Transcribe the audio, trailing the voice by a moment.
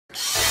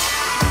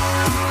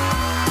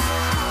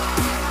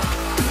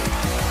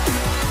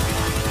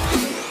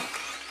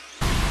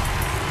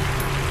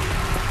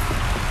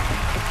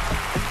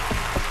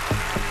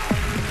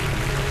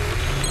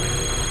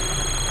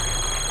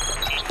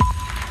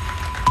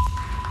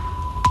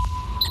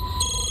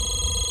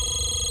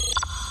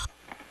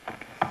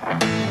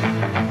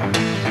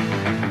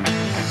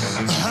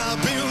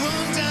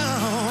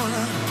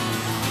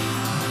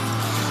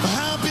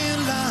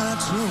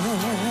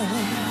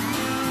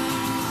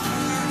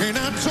and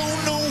I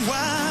don't know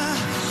why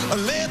I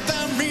let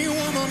that mean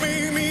woman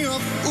make me a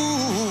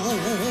fool.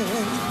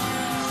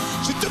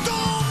 She took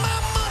all my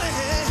money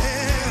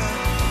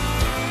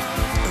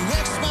and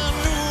wrecked my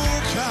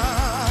new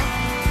car,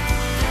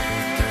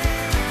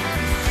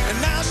 and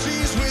now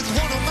she's with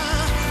one of my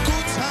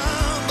good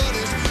time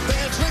buddies.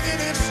 They're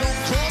drinking in some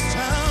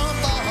crosstown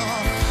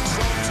bar.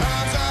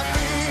 Sometimes I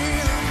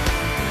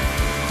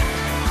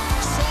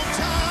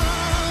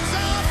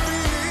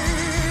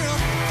feel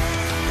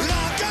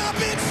like I've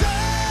been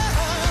tied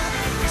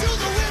to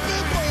the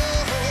whipping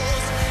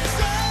post,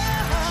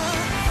 tied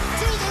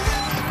to the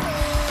whipping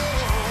post,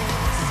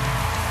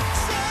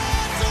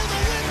 tied to the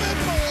whipping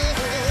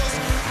post.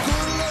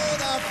 Good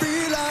Lord, I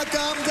feel like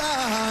I'm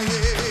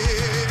dying.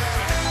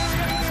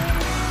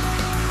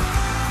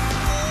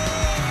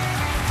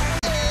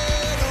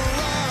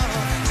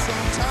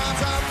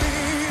 Sometimes I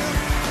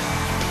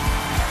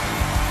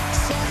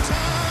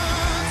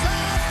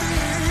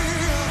feel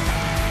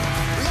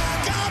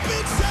like I've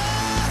been tied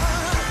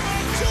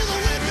to the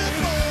whipping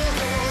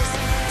post,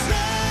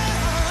 tied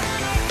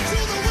to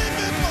the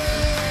whipping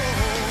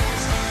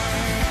post,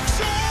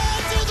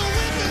 tied to the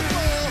whipping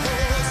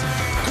post.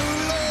 Good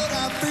Lord,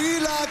 I feel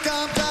like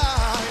I'm dying.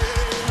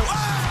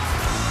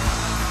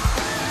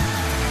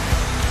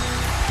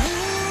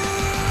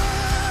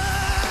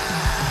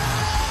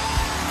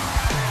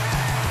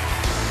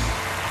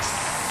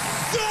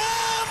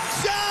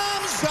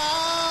 Sometimes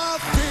I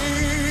feel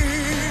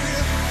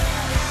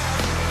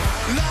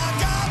like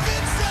I've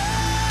been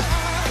tied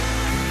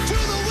to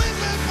the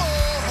whipping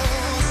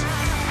post.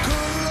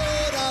 Good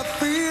Lord, I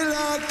feel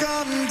like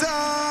I'm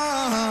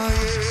dying.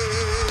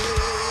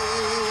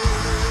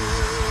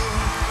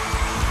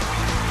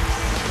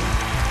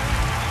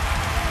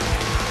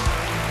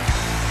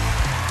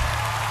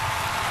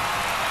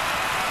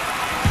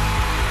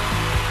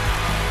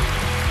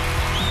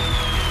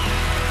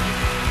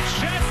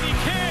 Jesse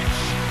Kinch,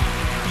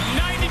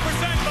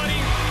 90%,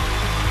 buddy.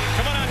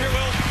 Come on out here,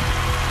 Will.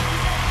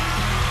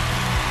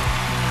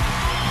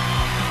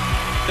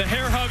 The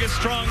hair hug is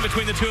strong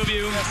between the two of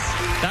you.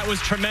 That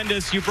was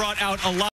tremendous. You brought out a lot.